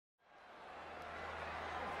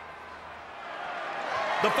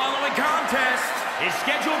The following contest is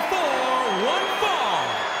scheduled for one fall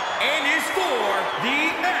and is for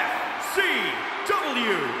the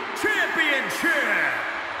FCW Championship.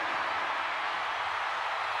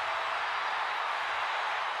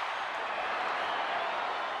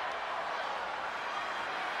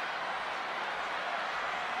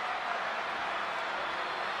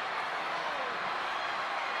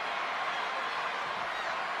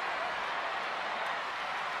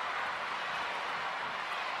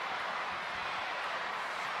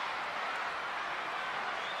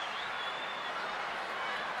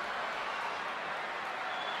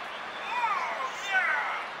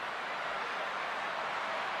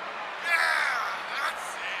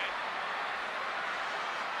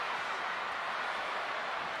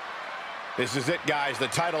 This is it, guys. The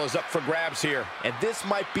title is up for grabs here. And this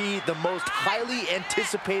might be the most highly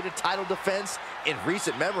anticipated title defense in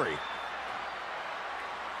recent memory.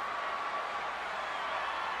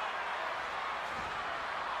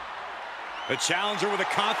 The challenger with a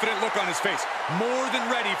confident look on his face, more than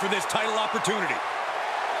ready for this title opportunity.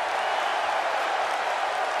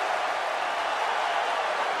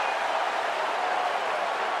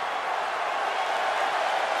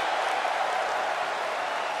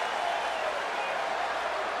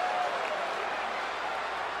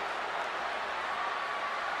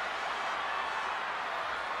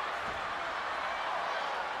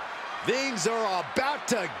 Things are about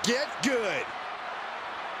to get good.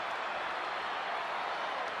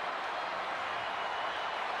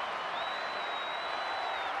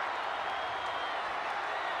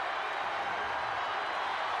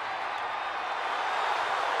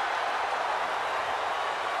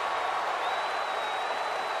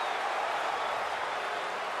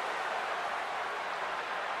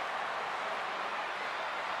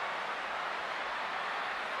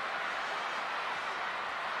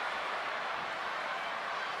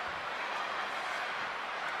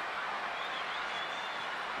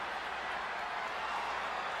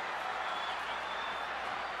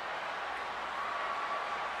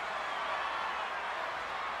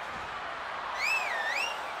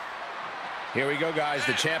 Here we go, guys.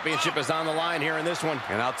 The championship is on the line here in this one.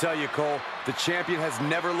 And I'll tell you, Cole, the champion has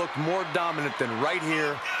never looked more dominant than right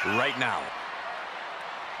here, right now.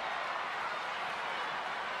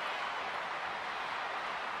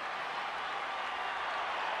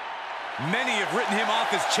 Many have written him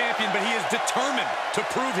off as champion, but he is determined to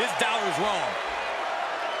prove his doubters wrong.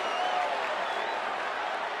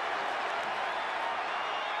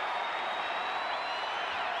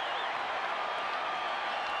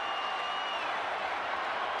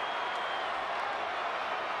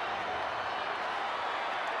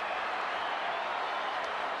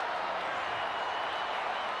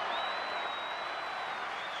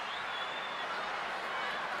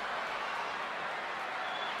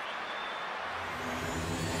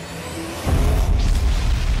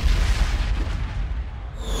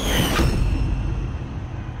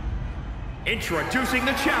 Introducing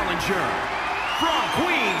the challenger, from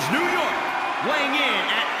Queens, New York, weighing in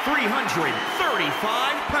at 335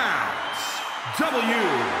 pounds, W.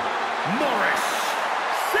 Morris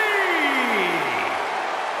C.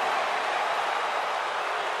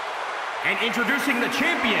 And introducing the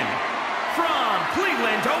champion, from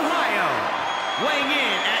Cleveland, Ohio, weighing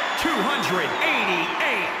in at 288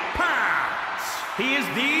 pounds, he is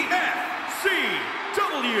the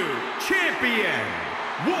FCW Champion,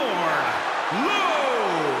 Wardlow.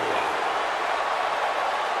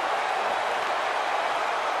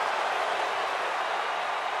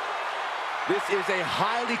 This is a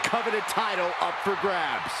highly coveted title up for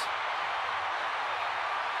grabs.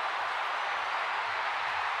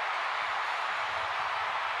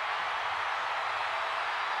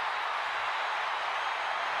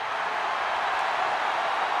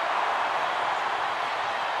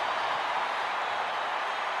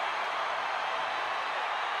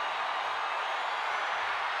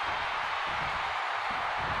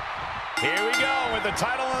 Here we go with the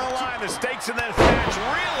title on the line. The stakes in this match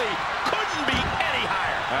really couldn't be any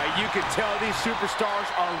higher. You can tell these superstars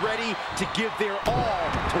are ready to give their all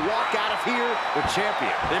to walk out of here the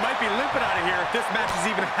champion. They might be limping out of here if this match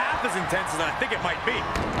is even half as intense as I think it might be.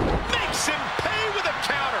 Makes him pay with a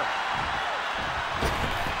counter.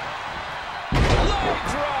 Leg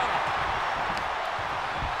drop.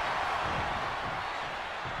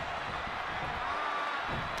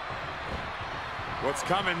 What's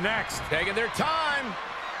coming next? Taking their time.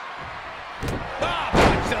 Ah,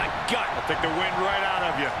 punch to the gut. I'll take the wind right out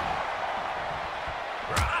of you.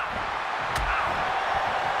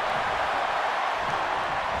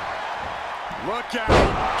 Look out.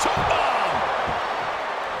 Choke bomb.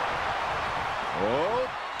 Oh,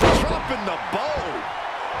 dropping the bow.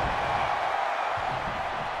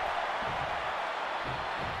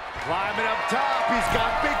 Climbing up top, he's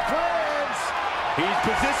got big plans. He's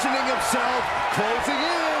positioning himself, closing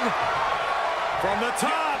in. From the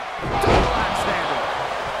top, double axe handle.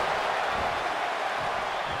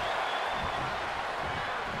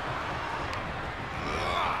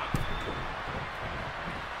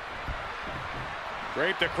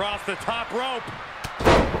 Draped across the top rope.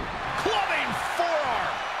 Clubbing forearm.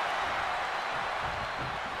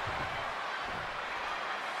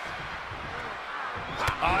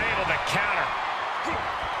 Able to counter.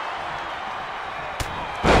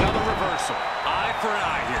 Another reversal. Eye for an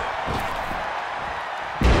eye here.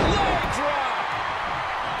 Low drop.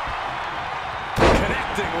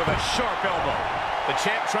 Connecting with a sharp elbow. The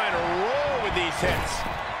champ trying to roll with these hits.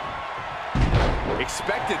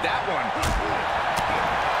 Expected that one.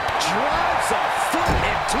 Drives a foot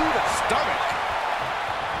into the stomach.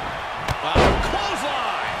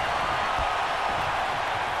 Clothesline.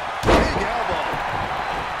 Big elbow.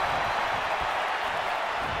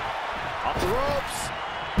 Off the ropes.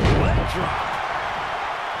 Leg drop.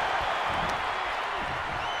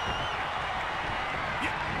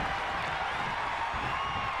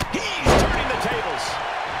 He's turning the tables.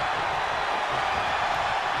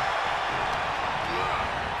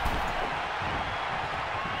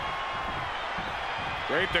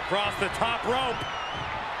 Draped across the top rope.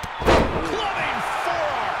 Clubbing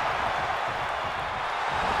forearm.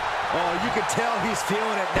 Oh, you can tell he's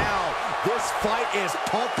feeling it now. This fight is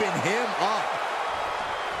pumping him up.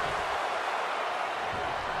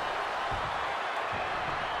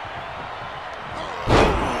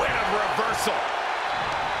 Ooh, and a reversal.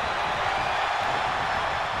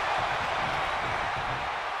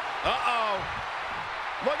 Uh-oh.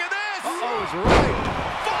 Look at this. Uh-oh is right.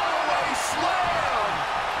 Fallaway slam.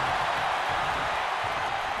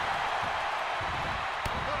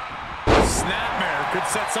 Snapmare could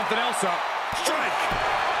set something else up. Strike.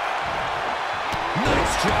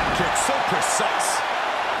 Nice drop kick, so precise.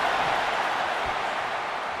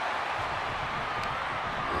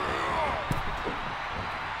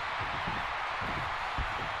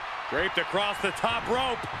 Draped across the top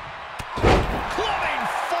rope. Clubbing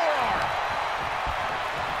forearm.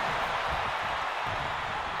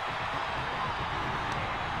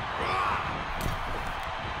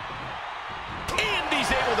 And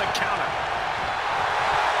he's able to counter.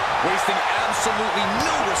 Wasting absolutely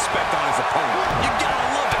no respect on his opponent. You gotta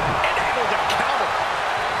love it. And able to counter.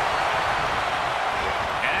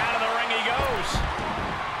 And out of the ring he goes.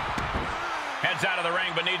 Heads out of the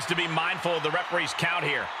ring, but needs to be mindful of the referee's count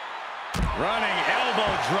here. Running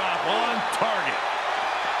elbow drop on target.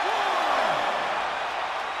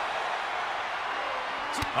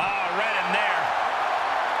 Oh, right in there.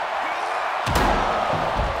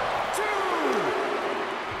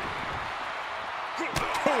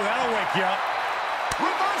 Oh, that'll wake you up.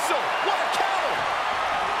 Reversal. What a counter.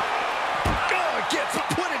 Oh, gets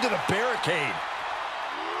put into the barricade.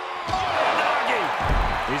 Nagi.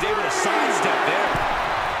 He's able to sidestep there.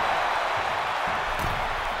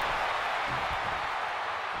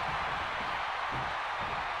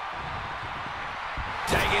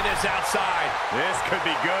 Taking this outside. This could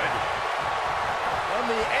be good. On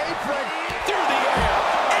the apron. Through the air.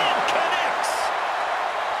 And connects.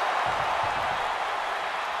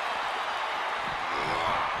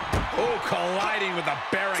 Oh, colliding with the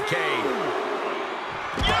barricade.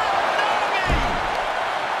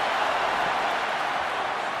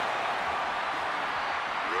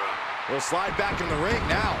 We'll slide back in the ring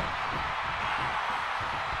now.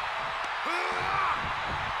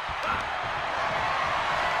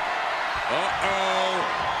 Uh-oh.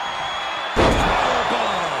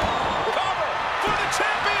 Powerbomb. Cover for the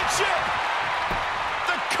championship.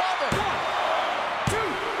 The cover. 1, 2.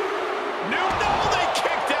 No, they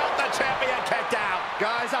kicked out. The champion kicked out.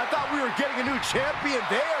 Guys, I thought we were getting a new champion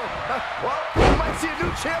there. Well, we might see a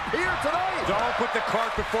new champ here tonight. Don't put the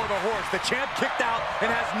cart before the horse. The champ kicked out and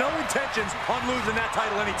has no intentions on losing that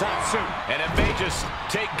title anytime soon. And it may just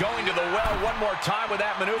take going to the well one more time with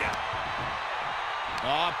that maneuver.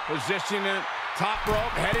 Positioning it top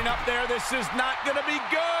rope, heading up there. This is not going to be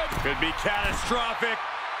good. Could be catastrophic.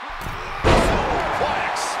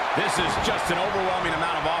 Suplex. This is just an overwhelming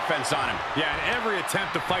amount of offense on him. Yeah, and every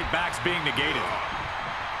attempt to fight back's being negated.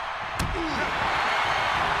 Ooh,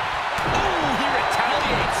 he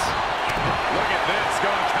retaliates. Look at this,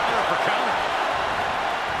 going counter for counter.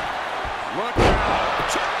 Look out.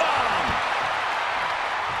 Chip bomb.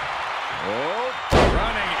 Oh,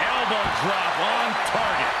 running elbow drop on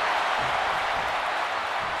target.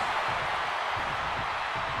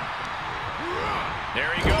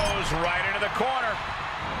 There he goes. right into the corner.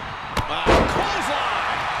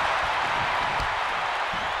 Clothesline.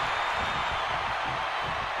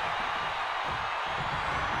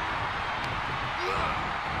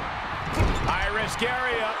 High-risk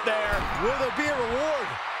area up there. Will there be a reward?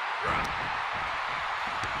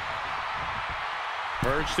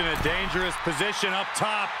 Perched in a dangerous position up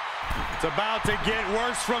top. It's about to get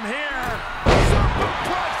worse from here.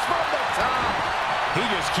 Superplex from the top. He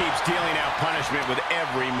just keeps dealing out punishment with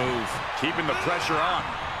every move. Keeping the pressure on.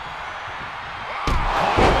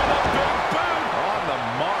 Big boot. On the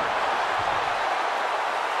mark.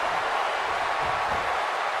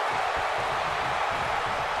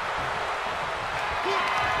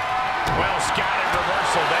 Well scouted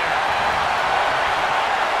reversal there.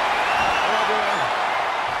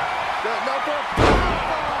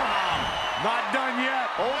 Not done yet.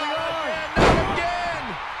 Holding on. Not again.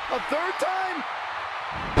 A third time?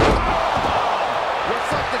 Looks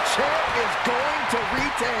like the champ is going to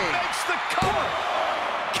retain. Makes the cover.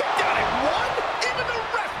 Kicked out at one. Even the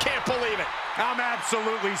ref can't believe it. I'm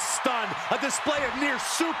absolutely stunned. A display of near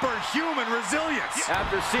superhuman resilience.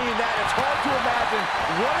 After seeing that, it's hard to imagine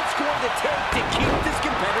what it's going to take to keep this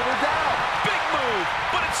competitor down. Big move,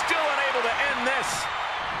 but it's still unable to end this.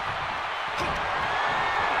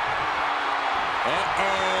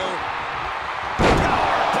 Uh-oh.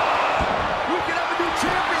 We can have a new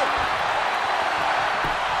champion.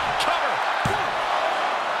 Cover. 1,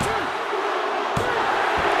 2.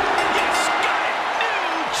 Yes, got it.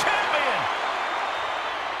 New champion.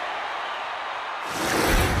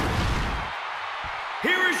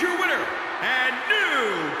 Here is your winner and new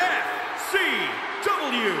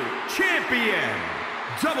FCW champion,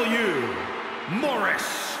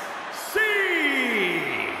 Morris C.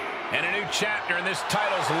 And a new chapter in this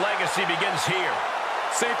title's legacy begins here.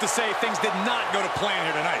 Safe to say things did not go to plan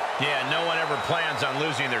here tonight. Yeah, no one ever plans on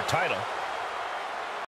losing their title.